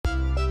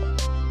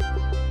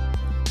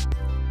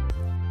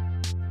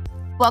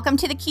Welcome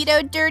to the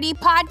Keto Dirty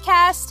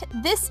Podcast.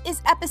 This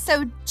is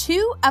episode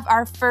 2 of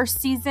our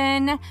first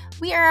season.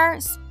 We are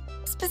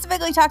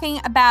specifically talking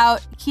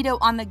about keto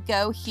on the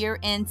go here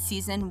in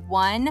season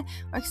 1.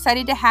 We're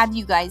excited to have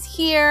you guys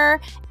here.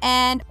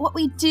 And what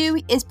we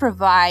do is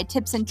provide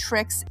tips and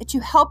tricks to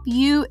help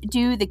you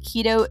do the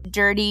Keto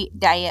Dirty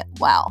diet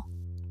well.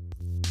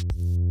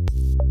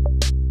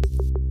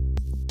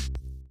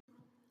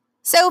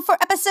 So for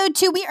episode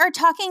 2, we are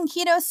talking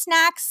keto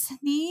snacks.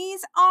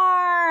 These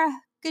are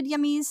good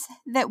yummies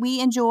that we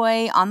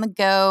enjoy on the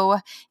go.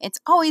 It's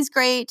always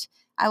great.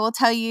 I will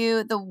tell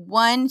you the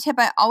one tip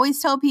I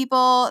always tell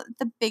people,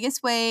 the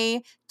biggest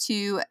way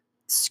to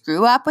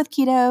screw up with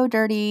keto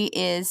dirty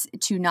is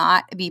to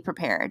not be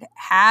prepared.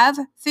 Have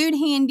food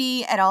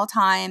handy at all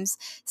times,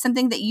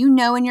 something that you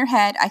know in your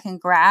head I can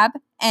grab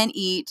and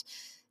eat,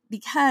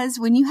 because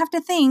when you have to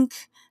think,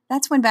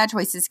 that's when bad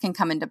choices can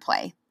come into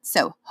play.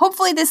 So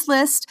hopefully this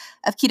list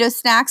of keto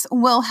snacks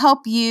will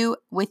help you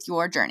with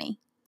your journey.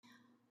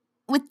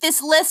 With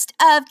this list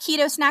of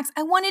keto snacks,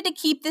 I wanted to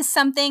keep this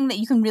something that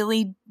you can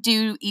really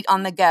do eat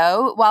on the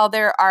go. While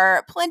there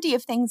are plenty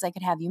of things I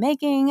could have you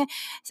making,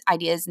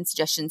 ideas and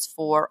suggestions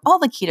for all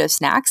the keto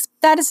snacks,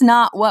 that is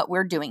not what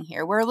we're doing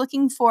here. We're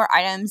looking for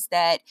items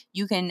that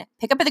you can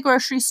pick up at the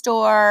grocery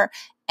store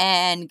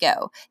and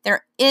go.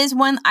 There is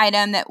one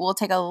item that will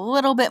take a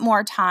little bit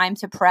more time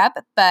to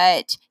prep,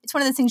 but it's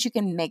one of those things you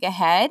can make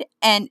ahead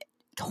and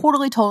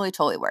totally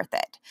worth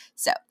it.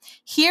 So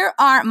here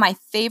are my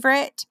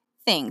favorite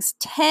things,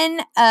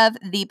 10 of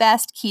the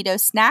best keto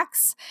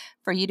snacks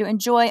for you to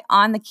enjoy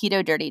on the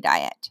Keto Dirty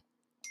diet.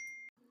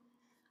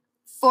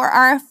 For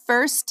our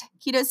first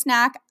keto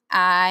snack,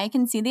 I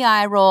can see the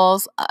eye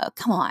rolls.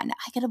 Come on,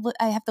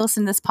 I have to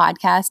listen to this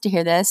podcast to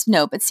hear this.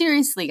 No, but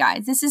seriously,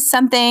 guys, this is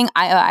something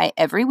I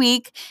every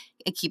week.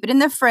 I keep it in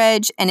the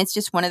fridge, and it's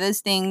just one of those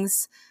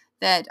things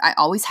that I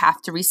always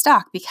have to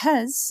restock,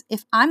 because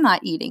if I'm not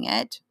eating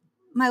it,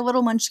 my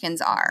little munchkins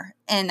are,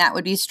 and that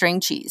would be string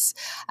cheese.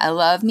 I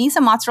love me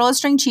some mozzarella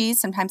string cheese.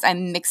 Sometimes I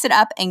mix it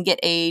up and get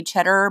a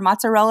cheddar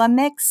mozzarella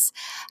mix.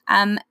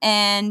 And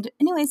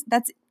anyways,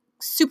 that's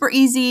super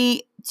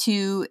easy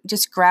to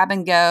just grab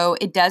and go.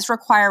 It does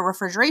require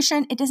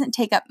refrigeration. It doesn't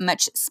take up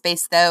much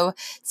space though,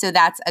 so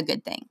that's a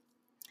good thing.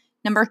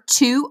 Number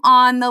 2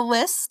 on the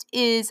list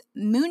is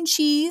moon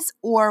cheese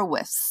or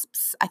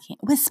wisps.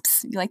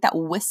 Wisps. You like that?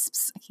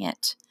 Wisps. I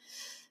can't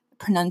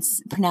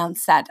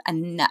pronounce that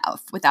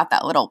enough without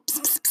that little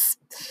pss, pss,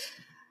 pss.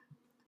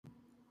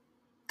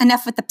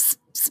 Enough with the pss,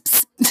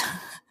 pss, pss.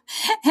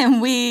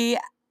 And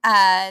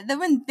the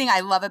one thing I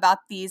love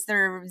about these,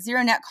 they're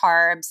 0 net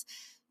carbs,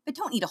 but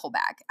don't eat a whole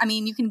bag. I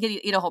mean, you can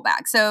eat a whole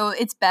bag. So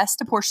it's best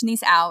to portion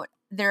these out.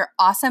 They're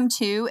awesome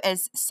too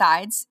as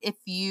sides if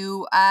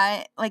you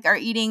are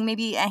eating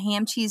maybe a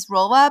ham cheese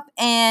roll up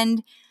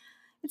and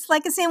it's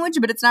like a sandwich,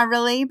 but it's not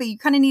really, but you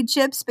kind of need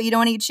chips, but you don't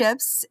want to eat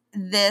chips.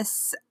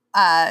 This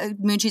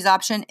moon cheese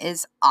option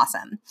is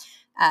awesome.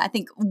 I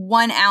think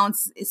 1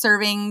 ounce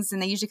servings,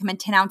 and they usually come in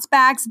 10 ounce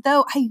bags.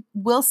 Though I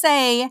will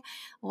say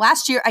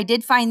last year I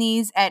did find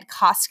these at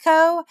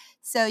Costco,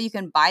 so you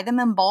can buy them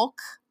in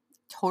bulk.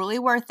 Totally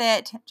worth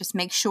it. Just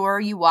make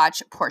sure you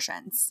watch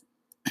portions.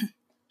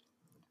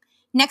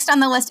 Next on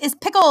the list is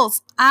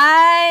pickles.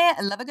 I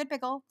love a good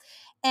pickle.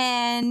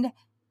 And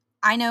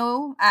I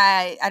know,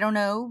 I don't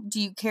know,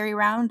 do you carry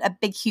around a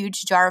big,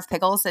 huge jar of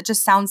pickles? That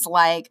just sounds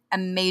like a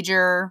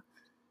major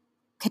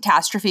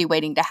catastrophe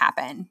waiting to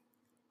happen.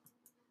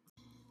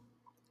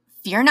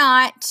 Fear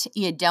not,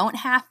 you don't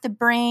have to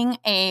bring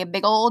a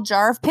big old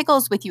jar of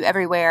pickles with you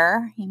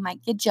everywhere. You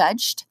might get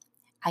judged.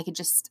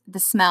 The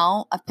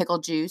smell of pickle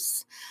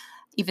juice,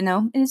 even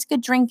though it is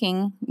good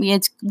drinking,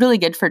 it's really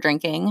good for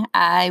drinking.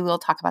 I will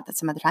talk about that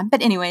some other time.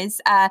 But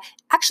anyways,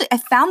 actually I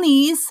found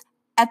these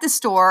at the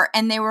store,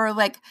 and they were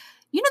like,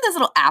 you know those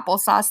little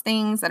applesauce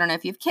things? I don't know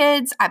if you have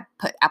kids. I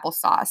put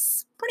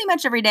applesauce pretty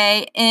much every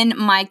day in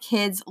my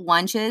kids'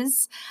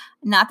 lunches.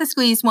 Not the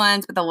squeezed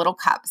ones, but the little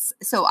cups.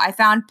 So I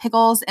found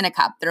pickles in a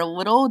cup. They're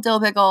little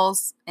dill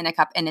pickles in a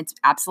cup, and it's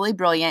absolutely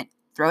brilliant.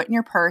 Throw it in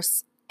your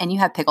purse, and you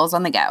have pickles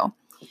on the go.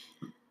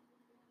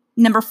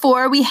 Number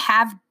 4, we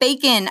have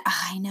bacon.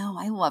 I know,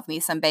 I love me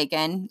some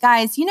bacon.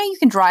 Guys, you know you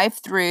can drive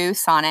through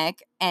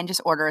Sonic and just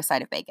order a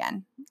side of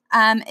bacon.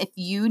 If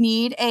you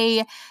need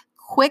a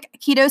quick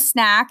keto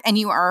snack and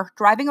you are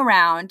driving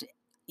around,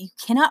 you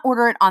cannot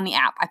order it on the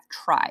app. I've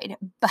tried,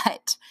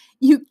 but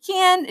you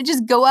can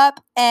just go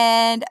up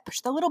and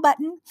push the little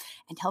button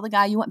and tell the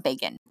guy you want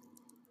bacon.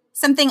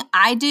 Something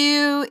I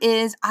do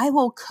is I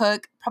will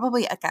cook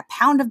probably like a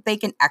pound of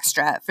bacon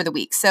extra for the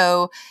week.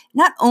 So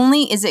not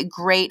only is it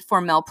great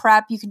for meal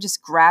prep, you can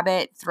just grab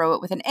it, throw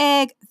it with an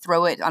egg,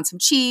 throw it on some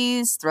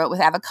cheese, throw it with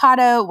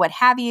avocado, what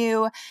have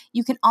you.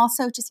 You can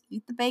also just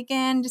eat the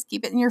bacon, just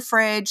keep it in your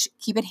fridge,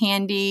 keep it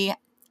handy.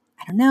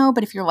 I don't know,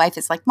 but if your life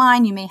is like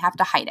mine, you may have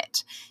to hide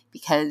it,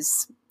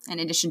 because in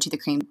addition to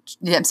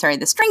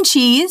the string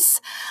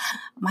cheese,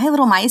 my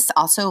little mice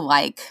also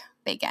like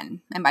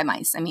bacon. And by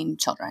mice, I mean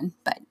children,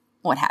 but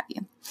what have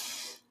you.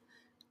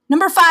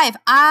 Number 5,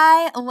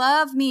 I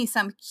love me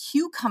some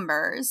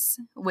cucumbers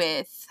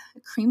with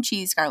cream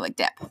cheese garlic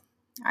dip. All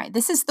right,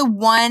 this is the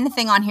one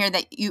thing on here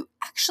that you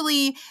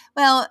actually,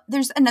 well,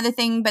 there's another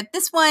thing, but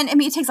this one, I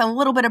mean, it takes a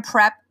little bit of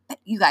prep, but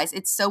you guys,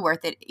 it's so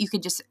worth it. You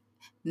could just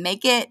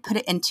make it, put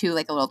it into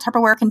like a little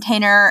Tupperware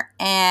container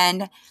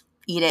and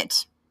eat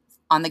it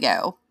on the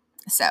go.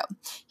 So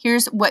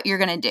here's what you're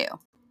going to do.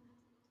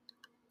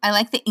 I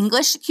like the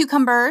English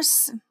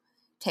cucumbers.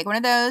 Take one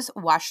of those,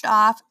 wash it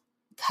off,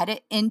 cut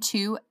it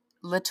into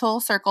little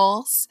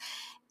circles.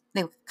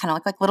 They kind of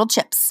look like little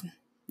chips.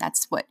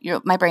 That's what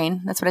my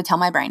brain, that's what I tell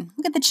my brain.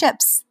 Look at the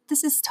chips.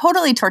 This is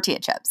totally tortilla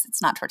chips.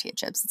 It's not tortilla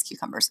chips, it's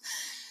cucumbers.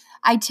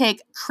 I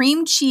take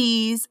cream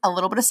cheese, a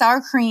little bit of sour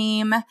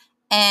cream,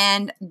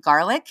 and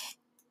garlic,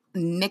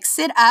 mix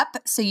it up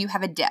so you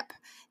have a dip.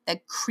 The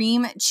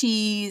cream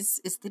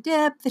cheese is the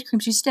dip, the cream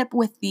cheese dip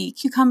with the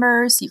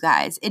cucumbers. You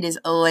guys, it is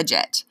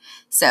legit.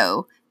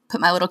 So put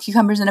my little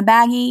cucumbers in a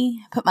baggie,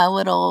 put my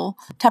little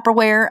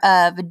Tupperware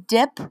of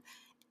dip,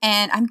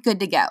 and I'm good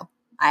to go.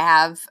 I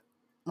have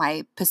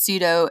my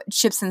Pasuto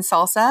chips and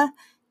salsa.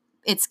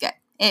 It's good.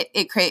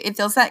 It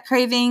fills that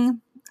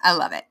craving. I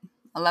love it.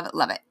 I love it,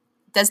 love it.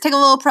 It does take a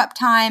little prep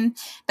time,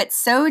 but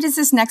so does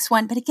this next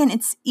one. But again,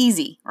 it's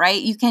easy,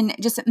 right? You can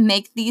just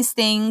make these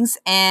things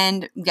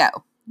and go.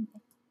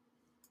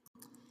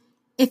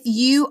 If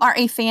you are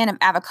a fan of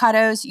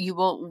avocados, you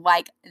will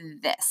like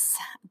this.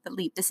 I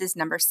believe this is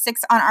number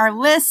 6 on our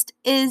list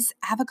is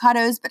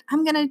avocados, but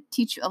I'm going to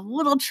teach you a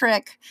little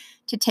trick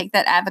to take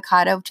that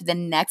avocado to the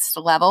next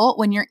level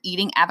when you're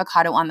eating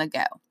avocado on the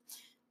go.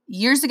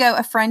 Years ago,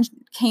 a friend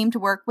came to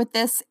work with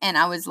this and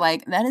I was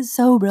like, that is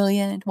so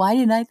brilliant. Why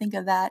didn't I think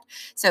of that?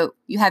 So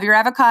you have your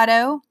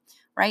avocado,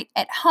 right,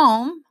 at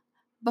home.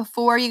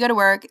 Before you go to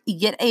work, you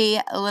get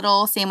a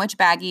little sandwich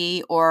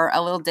baggie or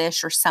a little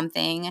dish or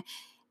something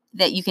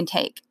that you can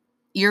take.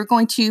 You're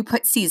going to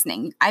put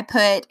seasoning. I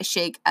put a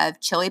shake of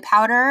chili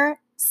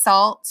powder,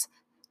 salt,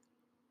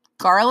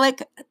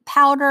 garlic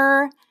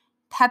powder,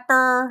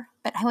 pepper,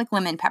 but I like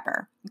lemon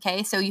pepper.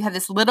 Okay, so you have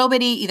this little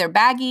bitty either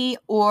baggie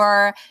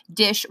or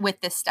dish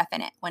with this stuff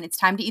in it. When it's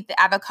time to eat the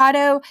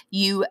avocado,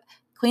 you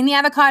clean the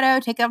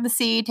avocado, take off the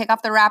seed, take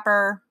off the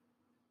wrapper.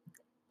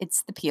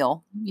 It's the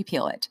peel. You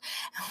peel it.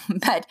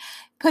 But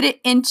put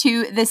it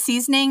into the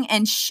seasoning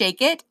and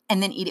shake it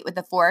and then eat it with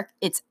a fork.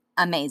 It's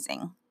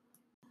amazing.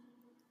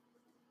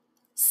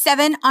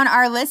 7 on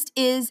our list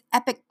is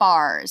Epic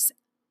Bars.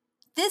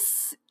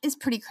 This is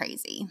pretty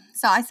crazy.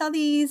 So I saw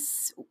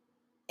these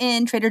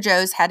in Trader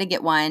Joe's, had to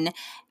get one.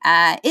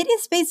 It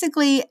is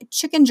basically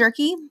chicken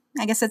jerky.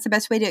 I guess that's the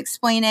best way to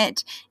explain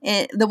it.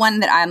 The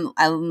one that I'm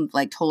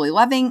like totally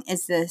loving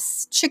is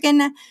this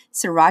chicken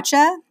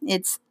sriracha.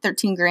 It's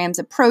 13 grams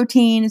of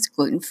protein. It's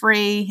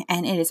gluten-free,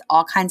 and it is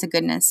all kinds of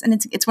goodness. And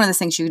it's one of those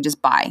things you can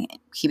just buy.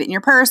 Keep it in your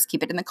purse,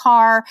 keep it in the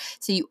car,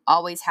 so you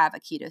always have a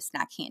keto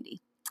snack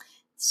handy.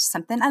 It's just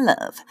something I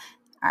love.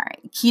 All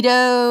right,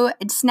 keto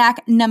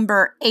snack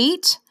number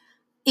 8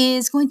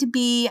 is going to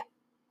be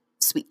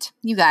sweet.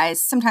 You guys,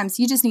 sometimes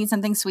you just need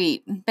something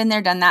sweet. Been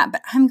there, done that,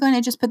 but I'm going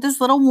to just put this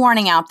little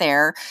warning out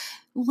there.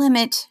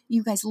 Limit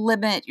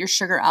your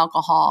sugar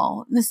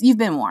alcohol. You've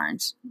been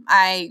warned.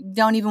 I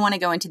don't even want to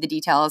go into the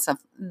details of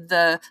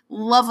the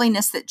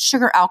loveliness that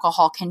sugar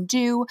alcohol can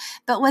do,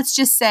 but let's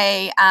just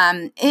say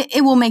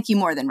it will make you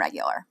more than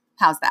regular.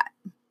 How's that?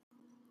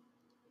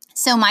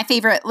 So my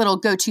favorite little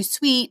go-to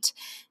sweet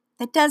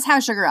that does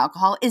have sugar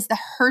alcohol is the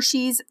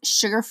Hershey's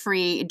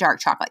sugar-free dark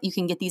chocolate. You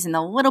can get these in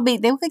the little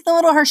bit, they look like the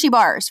little Hershey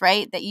bars,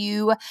 right? That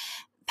you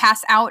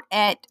pass out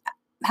at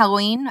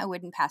Halloween. I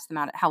wouldn't pass them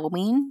out at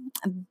Halloween.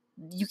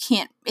 You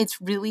can't,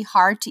 it's really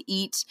hard to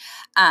eat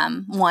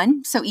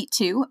 1, so eat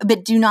 2,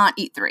 but do not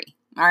eat 3.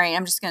 All right,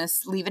 I'm just going to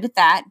leave it at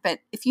that. But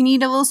if you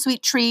need a little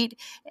sweet treat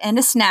and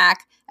a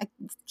snack,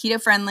 keto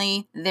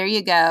friendly, there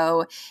you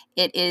go.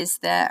 It is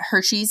the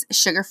Hershey's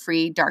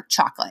sugar-free dark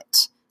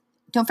chocolate.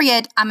 Don't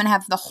forget, I'm going to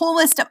have the whole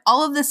list of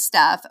all of this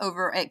stuff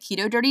over at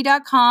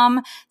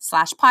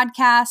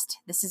ketodirty.com/podcast.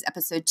 This is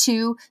episode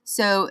 2.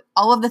 So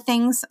all of the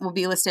things will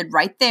be listed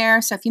right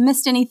there. So if you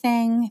missed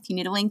anything, if you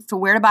need a link for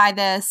where to buy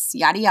this,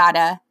 yada,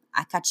 yada,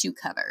 I got you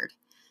covered.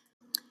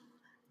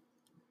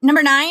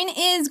 Number 9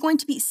 is going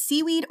to be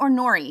seaweed or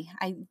nori.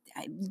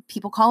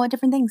 People call it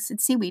different things.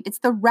 It's seaweed. It's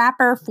the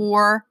wrapper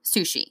for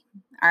sushi.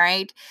 All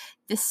right.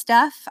 This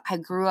stuff, I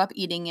grew up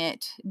eating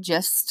it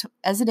just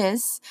as it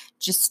is.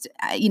 Just,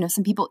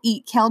 some people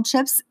eat kale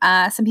chips.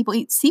 Some people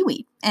eat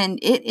seaweed, and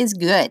it is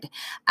good.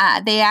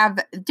 They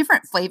have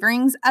different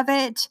flavorings of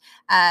it.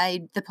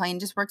 The plain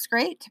just works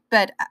great,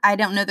 but I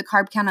don't know the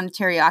carb count on the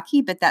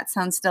teriyaki, but that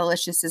sounds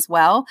delicious as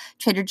well.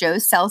 Trader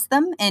Joe's sells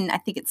them, and I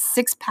think it's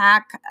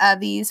 6-pack of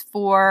these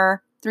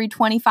for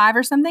 $3.25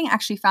 or something. I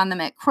actually found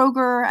them at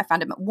Kroger. I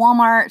found them at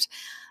Walmart.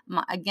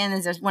 Again,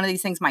 this is one of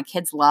these things my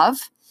kids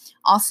love.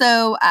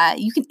 Also,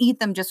 you can eat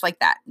them just like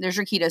that. There's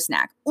your keto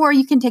snack. Or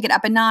you can take it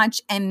up a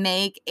notch and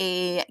make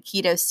a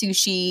keto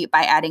sushi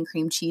by adding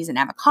cream cheese and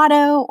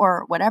avocado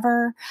or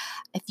whatever.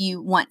 If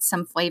you want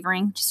some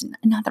flavoring, just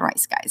not the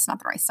rice, guys. Not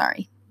the rice,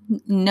 sorry.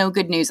 no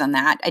good news on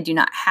that. I do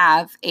not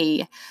have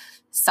a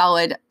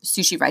solid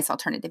sushi rice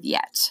alternative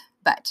yet,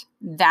 but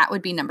that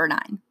would be number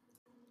 9.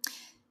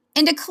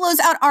 And to close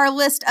out our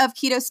list of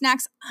keto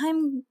snacks,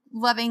 I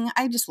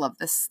just love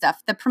this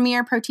stuff. The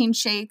Premier protein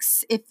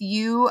shakes. If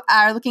you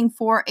are looking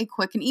for a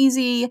quick and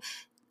easy,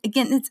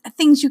 again, it's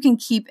things you can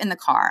keep in the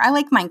car. I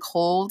like mine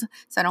cold,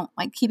 so I don't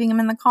like keeping them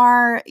in the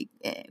car.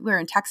 We're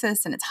in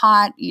Texas and it's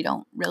hot. You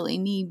don't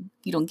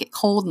get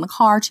cold in the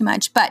car too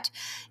much, but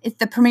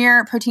the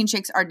Premier protein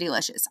shakes are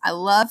delicious. I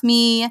love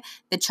me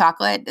the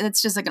chocolate.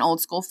 It's just like an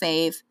old school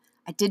fave.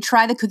 I did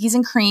try the cookies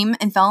and cream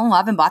and fell in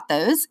love and bought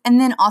those. And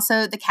then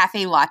also the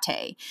cafe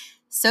latte.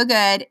 So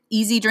good,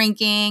 easy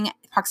drinking,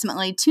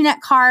 approximately 2 net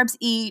carbs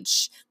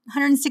each,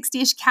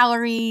 160-ish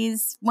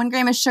calories, 1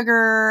 gram of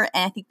sugar,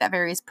 and I think that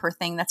varies per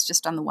thing. That's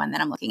just on the one that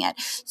I'm looking at.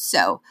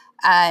 So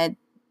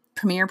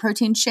Premier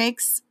protein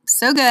shakes,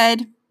 so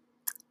good,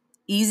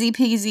 easy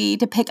peasy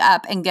to pick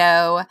up and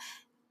go.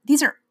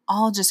 These are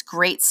all just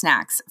great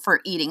snacks for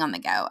eating on the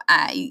go.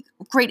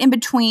 Great in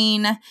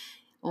between, a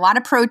lot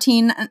of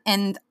protein,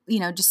 and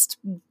just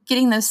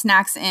getting those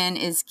snacks in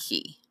is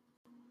key.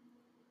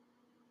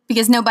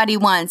 Because nobody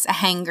wants a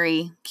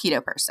hangry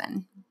keto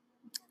person.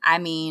 I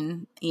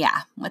mean,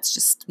 yeah,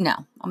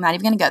 no, I'm not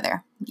even going to go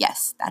there.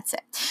 Yes, that's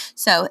it.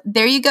 So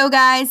there you go,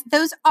 guys.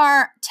 Those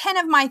are 10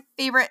 of my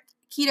favorite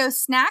keto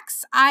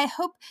snacks. I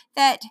hope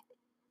that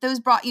those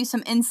brought you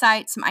some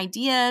insight, some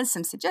ideas,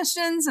 some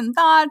suggestions and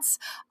thoughts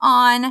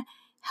on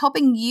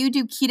helping you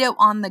do keto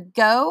on the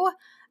go.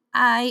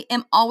 I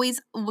am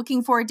always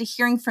looking forward to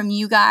hearing from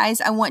you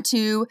guys. I want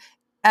to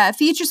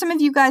feature some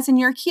of you guys in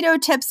your keto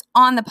tips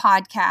on the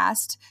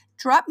podcast.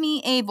 Drop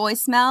me a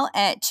voicemail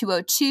at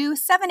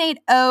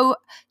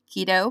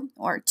 202-780-KETO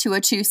or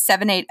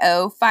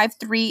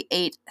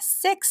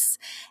 202-780-5386.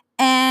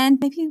 And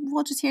maybe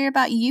we'll just hear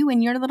about you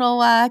and your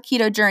little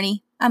keto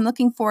journey. I'm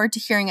looking forward to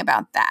hearing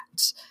about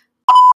that.